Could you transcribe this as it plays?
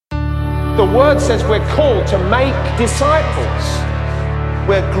The word says we're called to make disciples.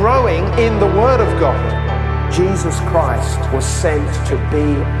 We're growing in the word of God. Jesus Christ was sent to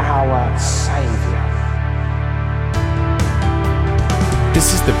be our Savior.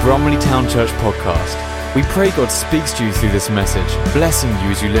 This is the Bromley Town Church podcast. We pray God speaks to you through this message, blessing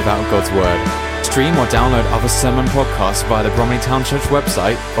you as you live out God's word. Stream or download other sermon podcasts via the Bromley Town Church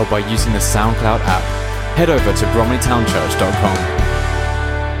website or by using the SoundCloud app. Head over to bromleytownchurch.com.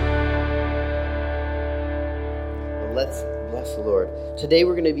 Let's bless the Lord. Today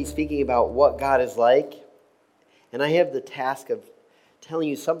we're going to be speaking about what God is like. And I have the task of telling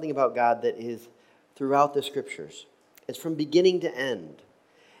you something about God that is throughout the scriptures. It's from beginning to end.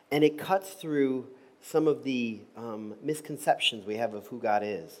 And it cuts through some of the misconceptions we have of who God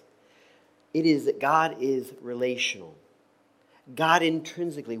is. It is that God is relational. God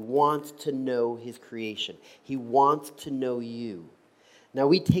intrinsically wants to know his creation. He wants to know you. Now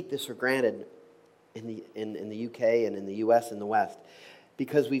we take this for granted in the UK and in the US and the West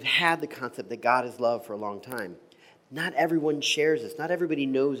because we've had the concept that God is love for a long time. Not everyone shares this. Not everybody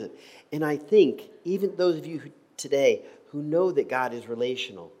knows it. And I think even those of you today who know that God is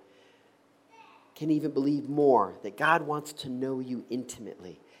relational can even believe more that God wants to know you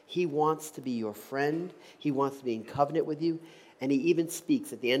intimately. He wants to be your friend. He wants to be in covenant with you. And he even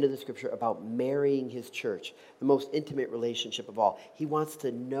speaks at the end of the scripture about marrying his church, the most intimate relationship of all. He wants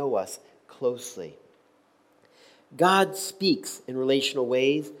to know us closely. God speaks in relational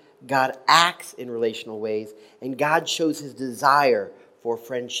ways. God acts in relational ways. And God shows his desire for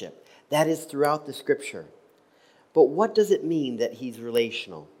friendship. That is throughout the scripture. But what does it mean that he's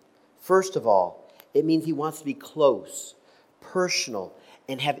relational? First of all, it means he wants to be close, personal,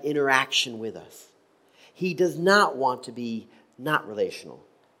 and have interaction with us. He does not want to be not relational.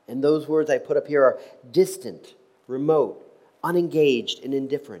 And those words I put up here are distant, remote, unengaged, and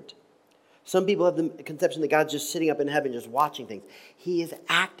indifferent. Some people have the conception that God's just sitting up in heaven just watching things. He is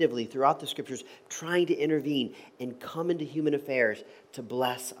actively, throughout the scriptures, trying to intervene and come into human affairs to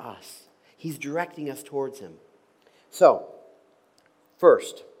bless us. He's directing us towards him. So,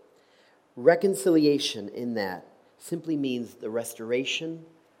 first, reconciliation in that simply means the restoration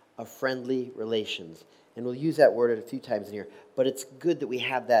of friendly relations. And we'll use that word a few times in here, but it's good that we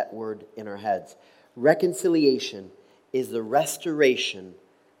have that word in our heads. Reconciliation is the restoration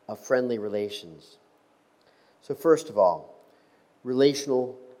of friendly relations. So first of all,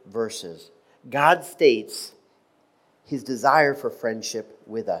 relational verses. God states his desire for friendship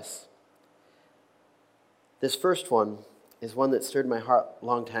with us. This first one is one that stirred my heart a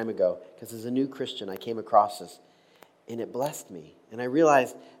long time ago, because as a new Christian, I came across this, and it blessed me. And I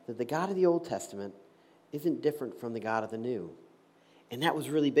realized that the God of the Old Testament isn't different from the God of the New. And that was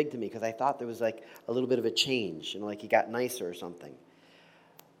really big to me, because I thought there was like a little bit of a change, like he got nicer or something.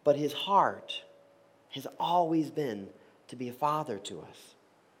 But his heart has always been to be a father to us.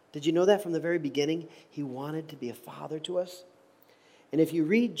 Did you know that from the very beginning? He wanted to be a father to us. And if you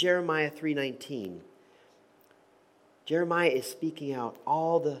read Jeremiah 3:19, Jeremiah is speaking out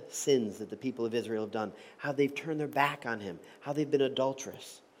all the sins that the people of Israel have done, how they've turned their back on him, how they've been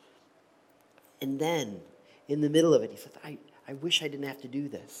adulterous. And then, in the middle of it, he says, I wish I didn't have to do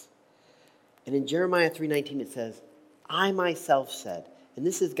this. And in Jeremiah 3:19 it says, I myself said, and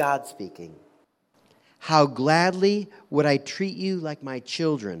this is God speaking, how gladly would I treat you like my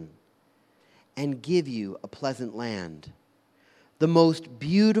children and give you a pleasant land, the most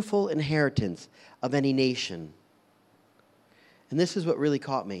beautiful inheritance of any nation. And this is what really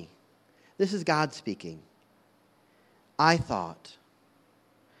caught me. This is God speaking. I thought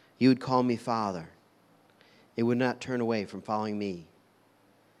you would call me Father. It would not turn away from following me.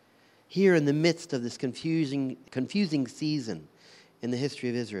 Here in the midst of this confusing season in the history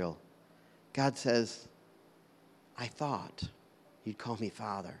of Israel, God says, I thought you'd call me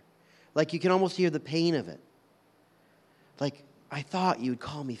Father. Like you can almost hear the pain of it. Like, I thought you would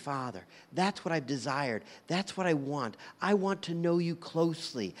call me Father. That's what I've desired. That's what I want. I want to know you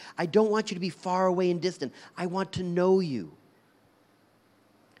closely. I don't want you to be far away and distant. I want to know you.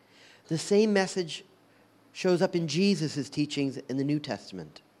 The same message shows up in Jesus' teachings in the New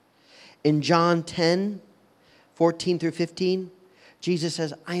Testament. In John 10:14-15, Jesus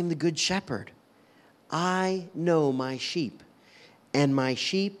says, I am the good shepherd. I know my sheep, and my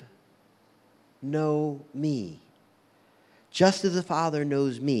sheep know me. Just as the Father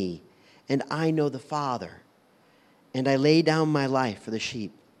knows me, and I know the Father, and I lay down my life for the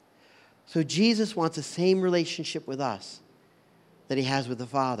sheep. So Jesus wants the same relationship with us that he has with the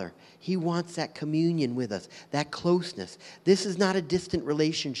Father. He wants that communion with us, that closeness. This is not a distant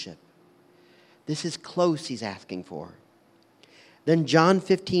relationship. This is close he's asking for. Then John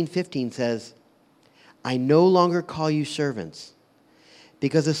 15:15 says, I no longer call you servants,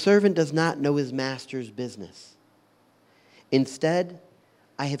 because a servant does not know his master's business. Instead,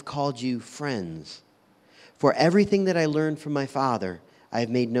 I have called you friends, for everything that I learned from my Father I have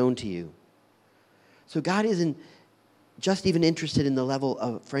made known to you. So God isn't just even interested in the level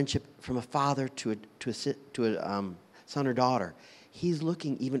of friendship from a father to a son or daughter. He's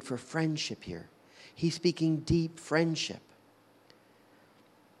looking even for friendship here. He's speaking deep friendship.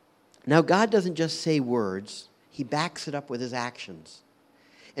 Now, God doesn't just say words. He backs it up with his actions.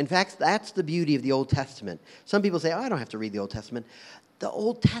 In fact, that's the beauty of the Old Testament. Some people say, I don't have to read the Old Testament. The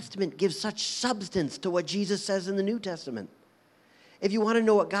Old Testament gives such substance to what Jesus says in the New Testament. If you want to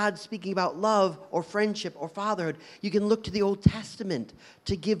know what God's speaking about love or friendship or fatherhood, you can look to the Old Testament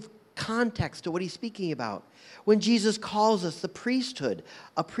to give context to what he's speaking about. When Jesus calls us the priesthood,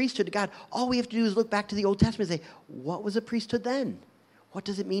 a priesthood to God, all we have to do is look back to the Old Testament and say, what was a priesthood then? What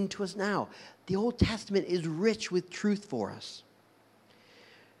does it mean to us now? The Old Testament is rich with truth for us.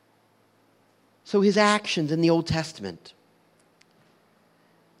 So his actions in the Old Testament.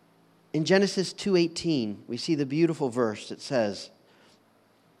 In Genesis 2:18, we see the beautiful verse that says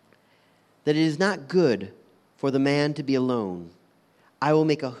that it is not good for the man to be alone. I will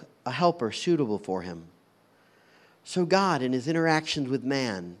make a helper suitable for him. So God, in his interactions with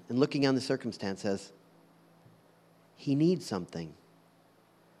man and looking on the circumstance, says, he needs something.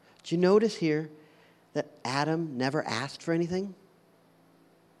 Do you notice here that Adam never asked for anything?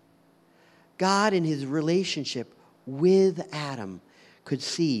 God, in his relationship with Adam, could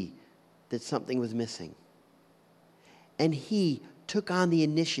see that something was missing. And he took on the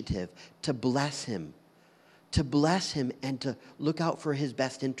initiative to bless him and to look out for his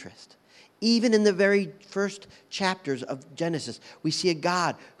best interest. Even in the very first chapters of Genesis, we see a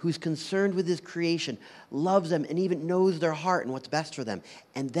God who's concerned with his creation, loves them, and even knows their heart and what's best for them,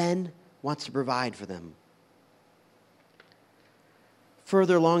 and then wants to provide for them.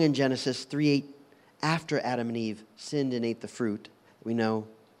 Further along in Genesis 3:8, after Adam and Eve sinned and ate the fruit, we know,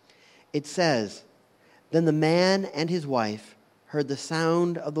 it says, then the man and his wife heard the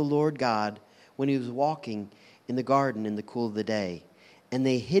sound of the Lord God when he was walking in the garden in the cool of the day, and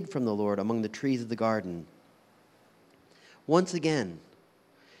they hid from the Lord among the trees of the garden. Once again,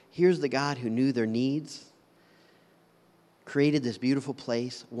 here's the God who knew their needs, created this beautiful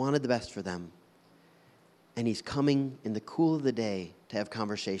place, wanted the best for them, and he's coming in the cool of the day to have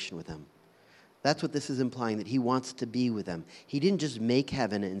conversation with them. That's what this is implying, that he wants to be with them. He didn't just make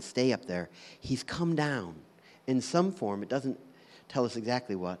heaven and stay up there. He's come down in some form. It doesn't tell us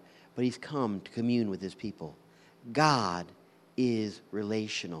exactly what, but he's come to commune with his people. God is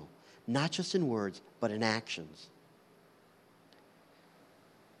relational, not just in words, but in actions.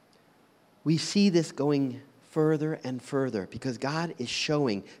 We see this going further and further because God is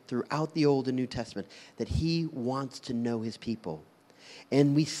showing throughout the Old and New Testament that he wants to know his people.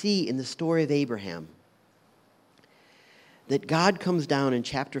 And we see in the story of Abraham that God comes down in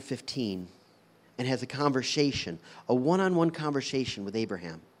chapter 15 and has a conversation, a one-on-one conversation with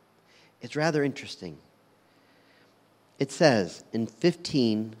Abraham. It's rather interesting. It says in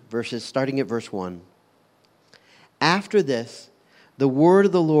 15 verses, starting at verse 1, after this, the word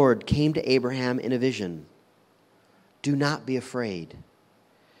of the Lord came to Abraham in a vision. Do not be afraid.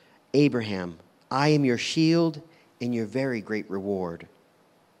 Abraham, I am your shield and your very great reward.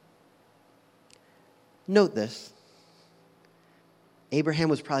 Note this. Abraham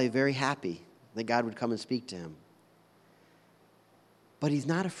was probably very happy that God would come and speak to him. But he's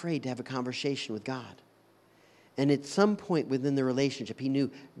not afraid to have a conversation with God. And at some point within the relationship, he knew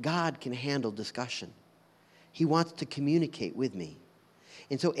God can handle discussion. He wants to communicate with me.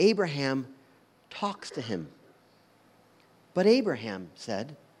 And so Abraham talks to him. But Abraham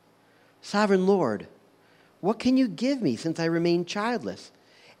said, Sovereign Lord, what can you give me since I remain childless?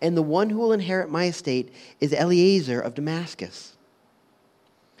 And the one who will inherit my estate is Eliezer of Damascus.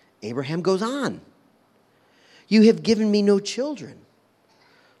 Abraham goes on. You have given me no children,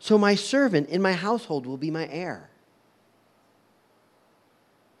 so my servant in my household will be my heir.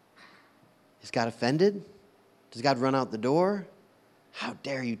 Is God offended? Does God run out the door? How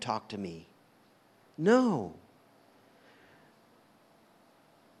dare you talk to me? No.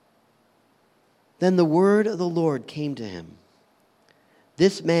 Then the word of the Lord came to him.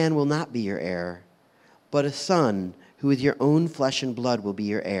 This man will not be your heir, but a son who with your own flesh and blood will be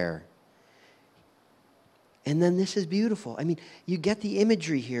your heir. And then this is beautiful. I mean, you get the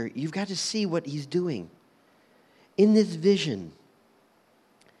imagery here. You've got to see what he's doing. In this vision,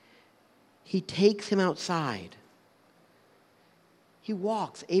 he takes him outside. He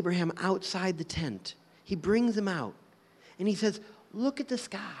walks Abraham outside the tent. He brings him out. And he says, look at the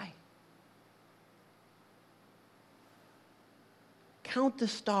sky. Count the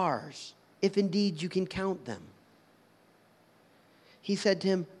stars, if indeed you can count them. He said to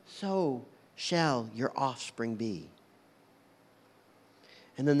him, so shall your offspring be.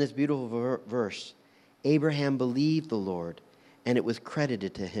 And then this beautiful verse, Abraham believed the Lord, and it was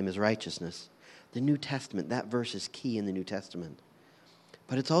credited to him as righteousness. The New Testament, that verse is key in the New Testament.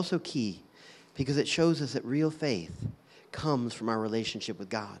 But it's also key because it shows us that real faith comes from our relationship with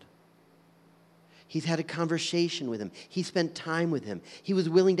God. He's had a conversation with him. He spent time with him. He was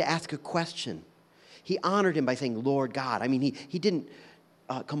willing to ask a question. He honored him by saying, Lord God. I mean, he didn't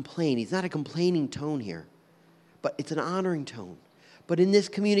complain. He's not a complaining tone here, but it's an honoring tone. But in this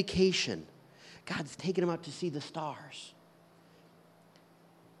communication, God's taken him out to see the stars.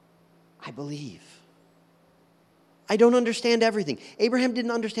 I believe. I don't understand everything. Abraham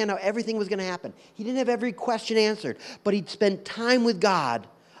didn't understand how everything was going to happen. He didn't have every question answered, but he'd spent time with God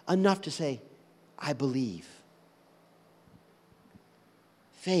enough to say, I believe.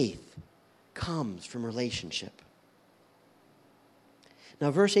 Faith comes from relationship.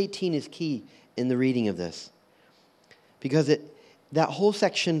 Now, verse 18 is key in the reading of this because that whole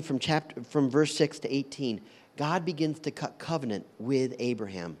section from verse 6 to 18, God begins to cut covenant with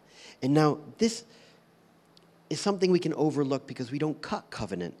Abraham. And now this is something we can overlook because we don't cut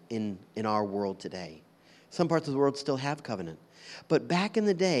covenant in our world today. Some parts of the world still have covenant. But back in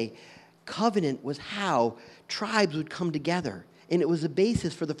the day, covenant was how tribes would come together. And it was the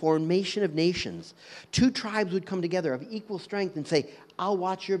basis for the formation of nations. Two tribes would come together of equal strength and say, I'll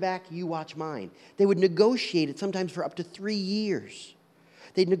watch your back, you watch mine. They would negotiate it sometimes for up to 3 years.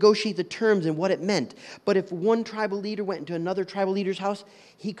 They'd negotiate the terms and what it meant. But if one tribal leader went into another tribal leader's house,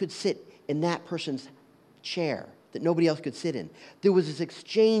 he could sit in that person's chair that nobody else could sit in. There was this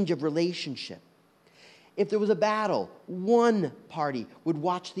exchange of relationship. If there was a battle, one party would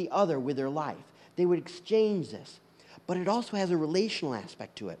watch the other with their life. They would exchange this. But it also has a relational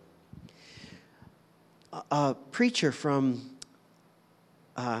aspect to it. A preacher from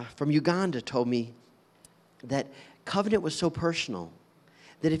Uganda told me that covenant was so personal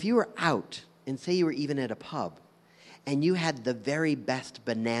that if you were out, and say you were even at a pub, and you had the very best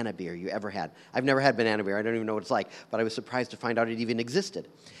banana beer you ever had. I've never had banana beer. I don't even know what it's like, but I was surprised to find out it even existed.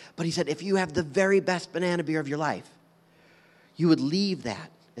 But he said, if you have the very best banana beer of your life, you would leave that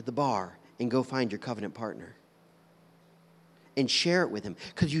at the bar and go find your covenant partner and share it with him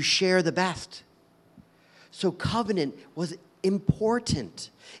because you share the best. So covenant was important.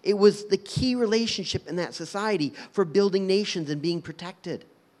 It was the key relationship in that society for building nations and being protected.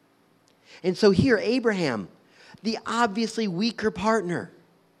 And so here, Abraham, the obviously weaker partner,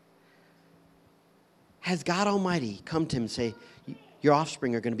 has God Almighty come to him and say, your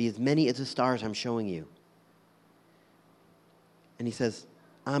offspring are going to be as many as the stars I'm showing you. And he says,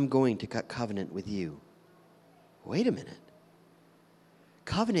 I'm going to cut covenant with you. Wait a minute.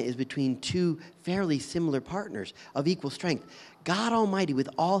 Covenant is between two fairly similar partners of equal strength. God Almighty, with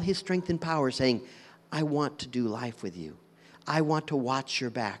all his strength and power, saying, I want to do life with you. I want to watch your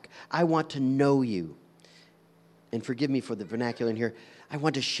back. I want to know you. And forgive me for the vernacular in here. I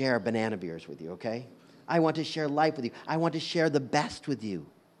want to share banana beers with you, okay? I want to share life with you. I want to share the best with you.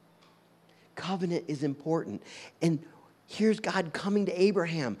 Covenant is important. And here's God coming to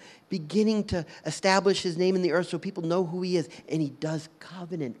Abraham, beginning to establish his name in the earth so people know who he is. And he does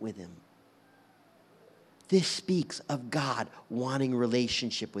covenant with him. This speaks of God wanting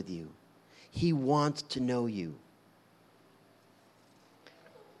relationship with you. He wants to know you.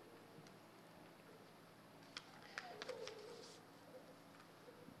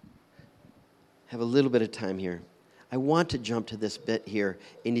 I have a little bit of time here. I want to jump to this bit here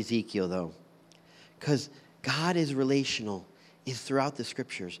in Ezekiel, though, because God is relational, is throughout the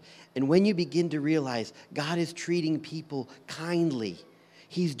scriptures. And when you begin to realize God is treating people kindly,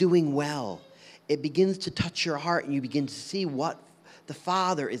 he's doing well, it begins to touch your heart and you begin to see what the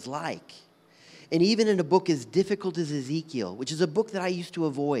Father is like. And even in a book as difficult as Ezekiel, which is a book that I used to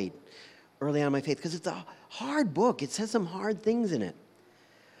avoid early on in my faith, because it's a hard book. It says some hard things in it.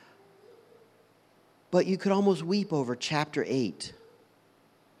 But you could almost weep over chapter 8.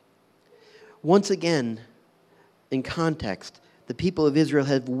 Once again, in context, the people of Israel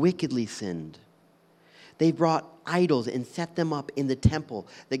have wickedly sinned. They brought idols and set them up in the temple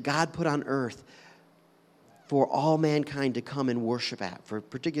that God put on earth for all mankind to come and worship at, for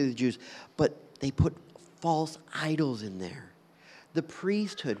particularly the Jews. But they put false idols in there. The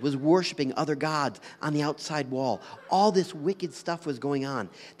priesthood was worshiping other gods on the outside wall. All this wicked stuff was going on.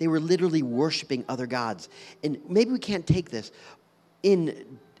 They were literally worshiping other gods. And maybe we can't take this.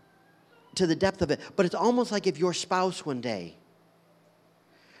 In to the depth of it, but it's almost like if your spouse one day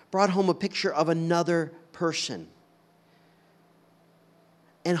brought home a picture of another person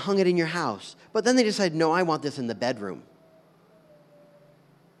and hung it in your house, but then they decided, no, I want this in the bedroom.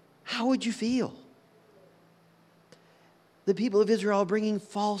 How would you feel? The people of Israel are bringing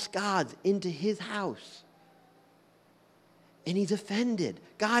false gods into his house. And he's offended.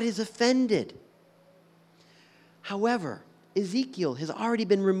 God is offended. However, Ezekiel has already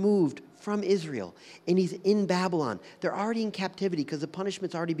been removed from Israel, and he's in Babylon. They're already in captivity because the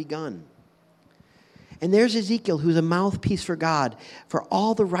punishment's already begun. And there's Ezekiel, who's a mouthpiece for God, for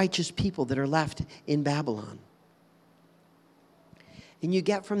all the righteous people that are left in Babylon. And you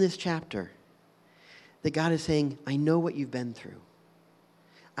get from this chapter that God is saying, I know what you've been through.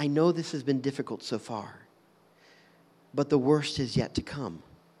 I know this has been difficult so far, but the worst is yet to come.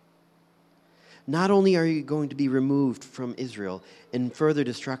 Not only are you going to be removed from Israel in further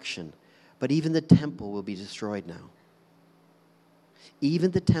destruction, but even the temple will be destroyed now.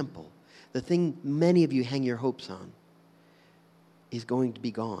 Even the temple, the thing many of you hang your hopes on, is going to be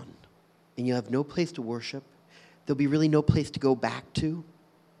gone. And you'll have no place to worship. There'll be really no place to go back to.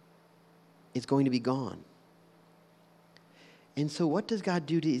 It's going to be gone. And so what does God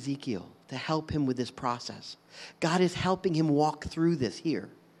do to Ezekiel to help him with this process? God is helping him walk through this here.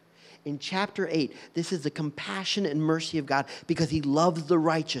 In chapter 8, this is the compassion and mercy of God because he loves the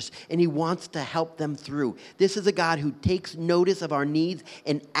righteous and he wants to help them through. This is a God who takes notice of our needs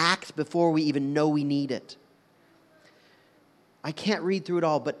and acts before we even know we need it. I can't read through it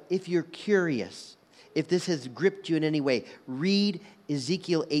all, but if you're curious, if this has gripped you in any way, read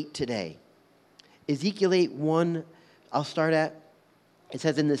Ezekiel 8 today. Ezekiel 8:1, I'll start at. It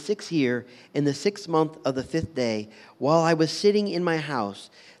says, in the 6th year, in the 6th month of the 5th day, while I was sitting in my house,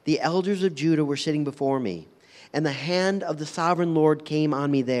 the elders of Judah were sitting before me, and the hand of the sovereign Lord came on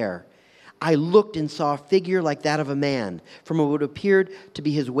me there. I looked and saw a figure like that of a man. From what appeared to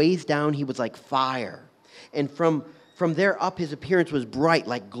be his waist down, he was like fire. And from there up, his appearance was bright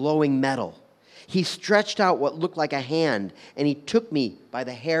like glowing metal. He stretched out what looked like a hand, and he took me by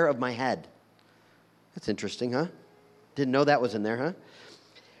the hair of my head. That's interesting, huh? Didn't know that was in there, huh?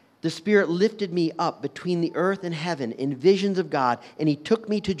 The Spirit lifted me up between the earth and heaven in visions of God, and he took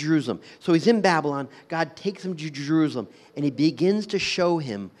me to Jerusalem. So he's in Babylon. God takes him to Jerusalem, and he begins to show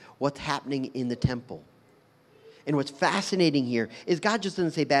him what's happening in the temple. And what's fascinating here is God just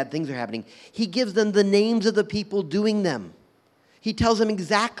doesn't say bad things are happening. He gives them the names of the people doing them. He tells them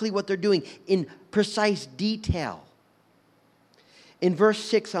exactly what they're doing in precise detail. In verse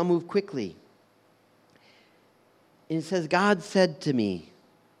 6, I'll move quickly. And it says, God said to me,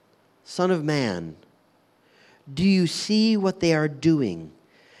 Son of man, do you see what they are doing?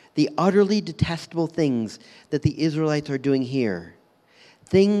 The utterly detestable things that the Israelites are doing here.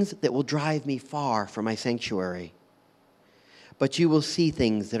 Things that will drive me far from my sanctuary. But you will see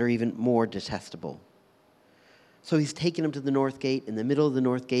things that are even more detestable. So he's taken them to the north gate. In the middle of the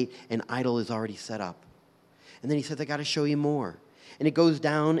north gate, an idol is already set up. And then he says, I got to show you more. And it goes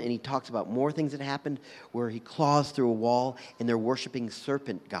down and he talks about more things that happened where he claws through a wall and they're worshiping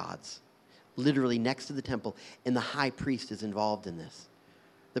serpent gods, literally next to the temple, and the high priest is involved in this.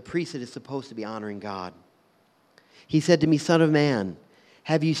 The priest that is supposed to be honoring God. He said to me, Son of man,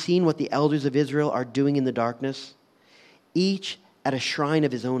 have you seen what the elders of Israel are doing in the darkness? Each at a shrine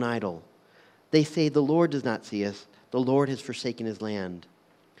of his own idol. They say, the Lord does not see us. The Lord has forsaken his land.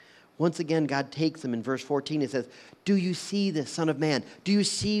 Once again, God takes them. In verse 14, it says, do you see this, Son of man? Do you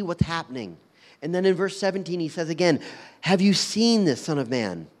see what's happening? And then in verse 17, he says again, have you seen this, Son of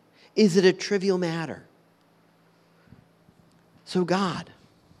man? Is it a trivial matter? So God,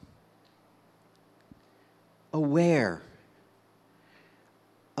 aware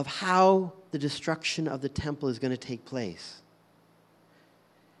of how the destruction of the temple is going to take place,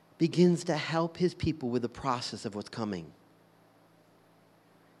 begins to help his people with the process of what's coming.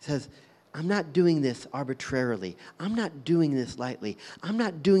 He says, I'm not doing this arbitrarily. I'm not doing this lightly. I'm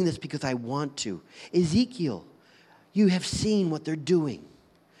not doing this because I want to. Ezekiel, you have seen what they're doing.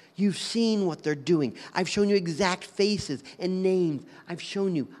 You've seen what they're doing. I've shown you exact faces and names. I've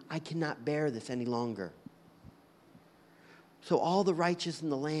shown you I cannot bear this any longer. So all the righteous in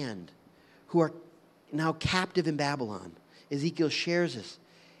the land who are now captive in Babylon, Ezekiel shares this.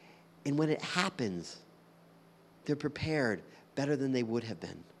 And when it happens, they're prepared better than they would have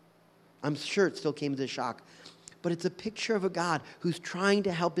been. I'm sure it still came as a shock. But it's a picture of a God who's trying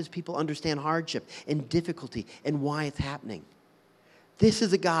to help his people understand hardship and difficulty and why it's happening. This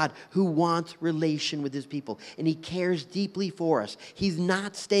is a God who wants relation with his people, and he cares deeply for us. He's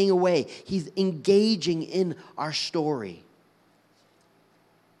not staying away. He's engaging in our story.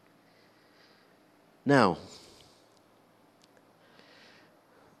 Now,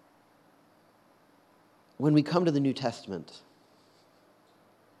 when we come to the New Testament,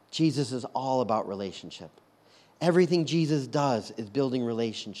 Jesus is all about relationship. Everything Jesus does is building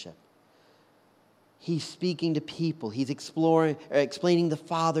relationship. He's speaking to people. He's explaining the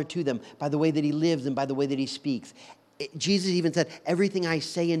Father to them by the way that he lives and by the way that he speaks. Jesus even said, everything I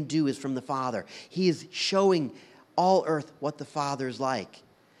say and do is from the Father. He is showing all earth what the Father is like.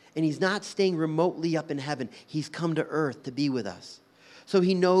 And he's not staying remotely up in heaven. He's come to earth to be with us. So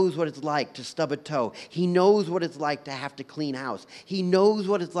he knows what it's like to stub a toe. He knows what it's like to have to clean house. He knows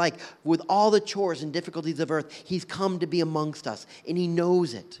what it's like with all the chores and difficulties of earth. He's come to be amongst us, and he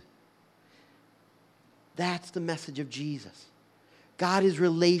knows it. That's the message of Jesus. God is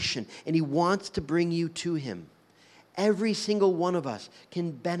relation, and he wants to bring you to him. Every single one of us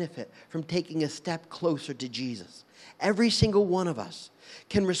can benefit from taking a step closer to Jesus. Every single one of us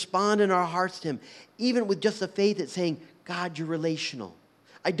can respond in our hearts to him, even with just a faith that's saying, God, you're relational.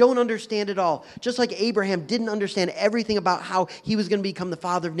 I don't understand it all. Just like Abraham didn't understand everything about how he was going to become the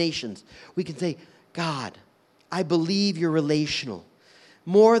father of nations, we can say, God, I believe you're relational.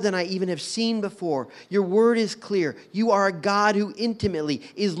 More than I even have seen before. Your word is clear. You are a God who intimately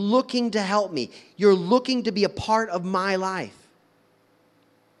is looking to help me. You're looking to be a part of my life.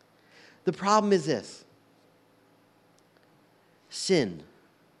 The problem is this. Sin.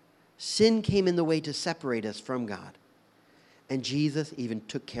 Sin came in the way to separate us from God. And Jesus even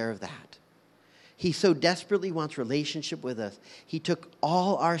took care of that. He so desperately wants relationship with us. He took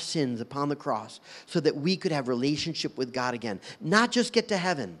all our sins upon the cross so that we could have relationship with God again. Not just get to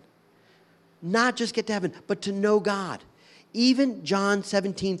heaven. Not just get to heaven, but to know God. Even John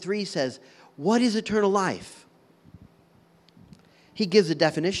 17:3 says, what is eternal life? He gives a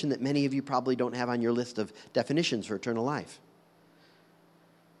definition that many of you probably don't have on your list of definitions for eternal life.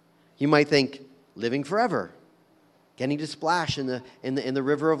 You might think, living forever. Getting to splash in the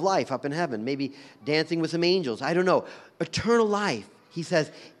river of life up in heaven. Maybe dancing with some angels. I don't know. Eternal life, he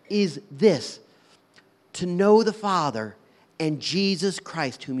says, is this. To know the Father and Jesus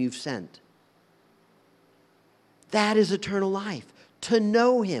Christ whom you've sent. That is eternal life. To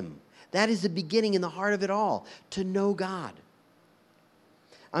know him. That is the beginning and the heart of it all. To know God.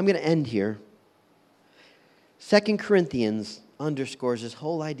 I'm going to end here. 2 Corinthians underscores this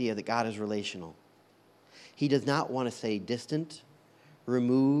whole idea that God is relational. He does not want to say distant,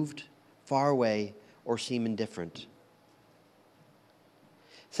 removed, far away, or seem indifferent.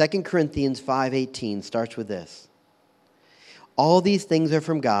 2 Corinthians 5:18 starts with this. All these things are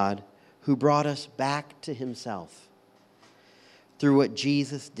from God, who brought us back to himself through what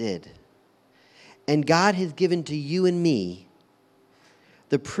Jesus did. And God has given to you and me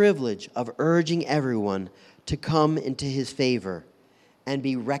the privilege of urging everyone to come into his favor and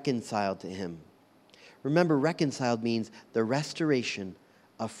be reconciled to him. Remember, reconciled means the restoration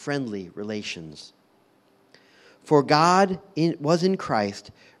of friendly relations. For God was in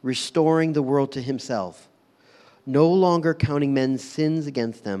Christ restoring the world to himself, no longer counting men's sins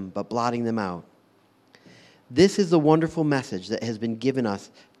against them, but blotting them out. This is the wonderful message that has been given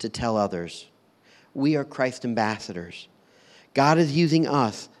us to tell others. We are Christ's ambassadors. God is using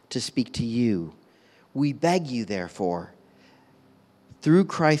us to speak to you. We beg you, therefore, through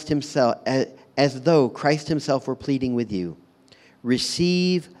Christ himself, as though Christ himself were pleading with you,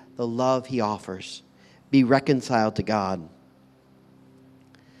 receive the love he offers. Be reconciled to God.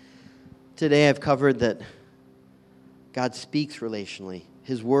 Today I've covered that God speaks relationally.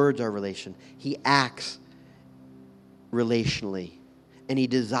 His words are relation. He acts relationally. And he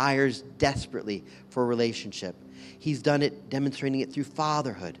desires desperately for a relationship. He's done it, demonstrating it through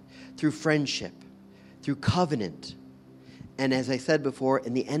fatherhood, through friendship, through covenant. And as I said before,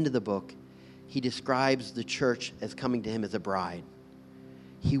 in the end of the book, he describes the church as coming to him as a bride.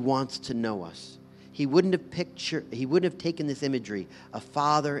 He wants to know us. He wouldn't have taken this imagery of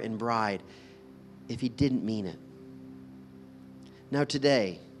father and bride if he didn't mean it. Now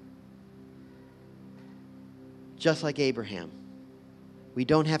today, just like Abraham, we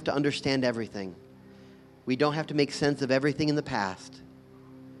don't have to understand everything. We don't have to make sense of everything in the past.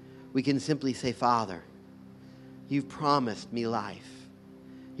 We can simply say, Father, you've promised me life.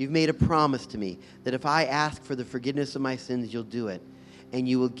 You've made a promise to me that if I ask for the forgiveness of my sins, you'll do it. And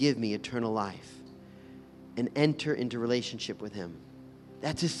you will give me eternal life. And enter into relationship with him.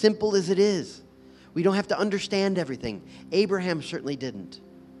 That's as simple as it is. We don't have to understand everything. Abraham certainly didn't.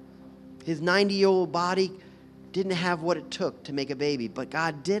 His 90-year-old body didn't have what it took to make a baby, but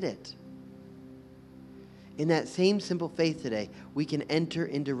God did it. In that same simple faith today, we can enter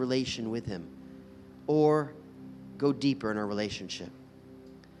into relation with him or go deeper in our relationship.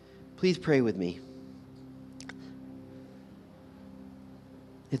 Please pray with me.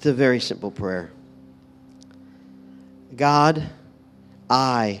 It's a very simple prayer. God,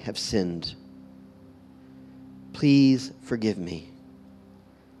 I have sinned. Please forgive me.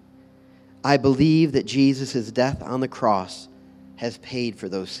 I believe that Jesus' death on the cross has paid for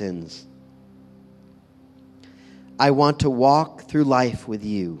those sins. I want to walk through life with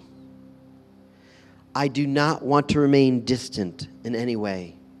you. I do not want to remain distant in any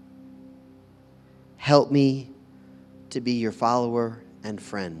way. Help me to be your follower and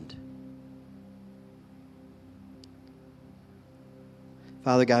friend.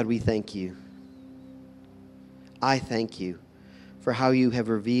 Father God, we thank you. I thank you for how you have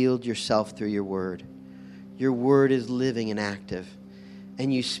revealed yourself through your word. Your word is living and active,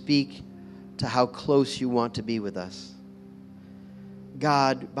 and you speak to how close you want to be with us.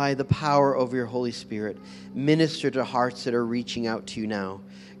 God, by the power of your Holy Spirit, minister to hearts that are reaching out to you now.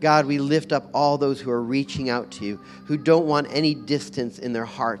 God, we lift up all those who are reaching out to you, who don't want any distance in their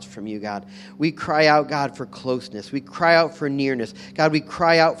hearts from you, God. We cry out, God, for closeness. We cry out for nearness. God, we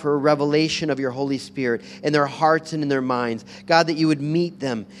cry out for a revelation of your Holy Spirit in their hearts and in their minds. God, that you would meet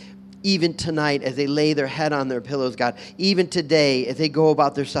them even tonight as they lay their head on their pillows, God. Even today as they go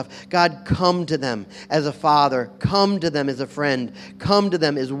about their stuff. God, come to them as a father. Come to them as a friend. Come to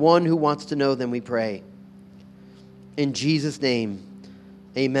them as one who wants to know them, we pray. In Jesus' name,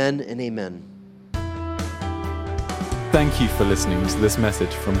 amen and amen. Thank you for listening to this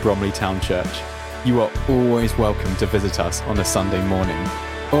message from Bromley Town Church. You are always welcome to visit us on a Sunday morning,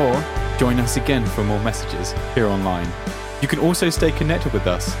 or join us again for more messages here online. You can also stay connected with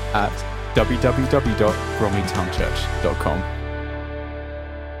us at www.bromleytownchurch.com.